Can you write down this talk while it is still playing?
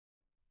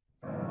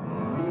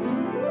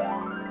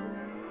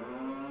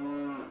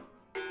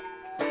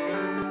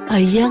A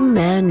young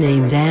man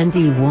named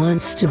Andy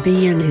wants to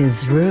be in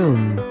his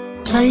room,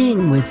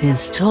 playing with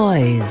his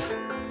toys,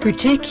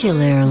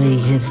 particularly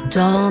his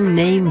doll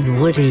named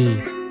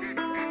Woody.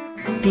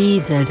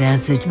 Be that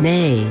as it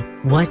may,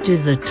 what do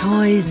the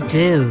toys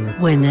do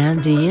when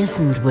Andy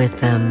isn't with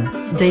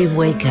them? They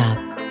wake up.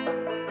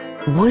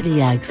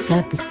 Woody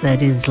accepts that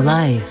his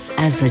life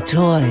as a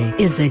toy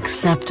is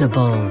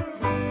acceptable.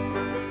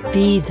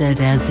 Be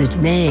that as it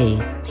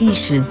may, he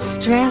should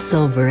stress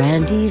over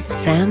Andy's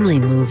family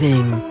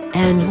moving,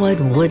 and what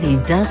Woody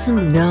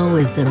doesn't know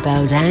is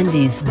about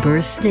Andy's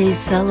birthday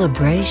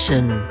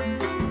celebration.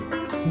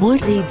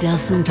 Woody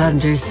doesn't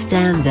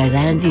understand that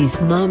Andy's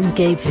mom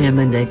gave him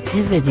an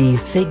activity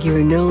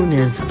figure known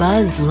as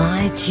Buzz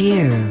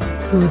Lightyear,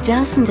 who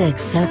doesn't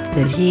accept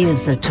that he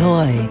is a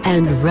toy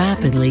and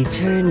rapidly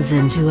turns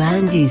into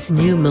Andy's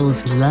new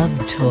most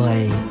loved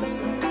toy.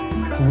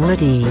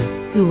 Woody,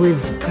 who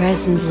is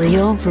presently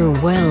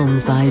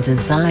overwhelmed by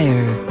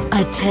desire,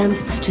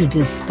 attempts to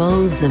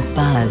dispose of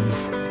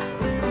Buzz.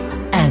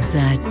 At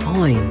that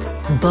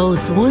point,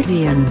 both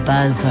Woody and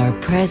Buzz are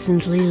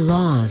presently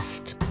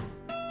lost.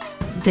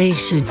 They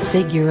should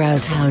figure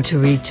out how to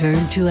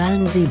return to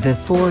Andy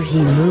before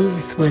he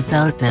moves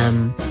without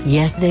them,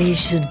 yet they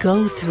should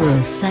go through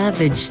a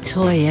savage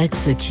toy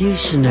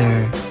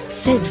executioner,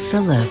 Sid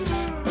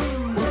Phillips.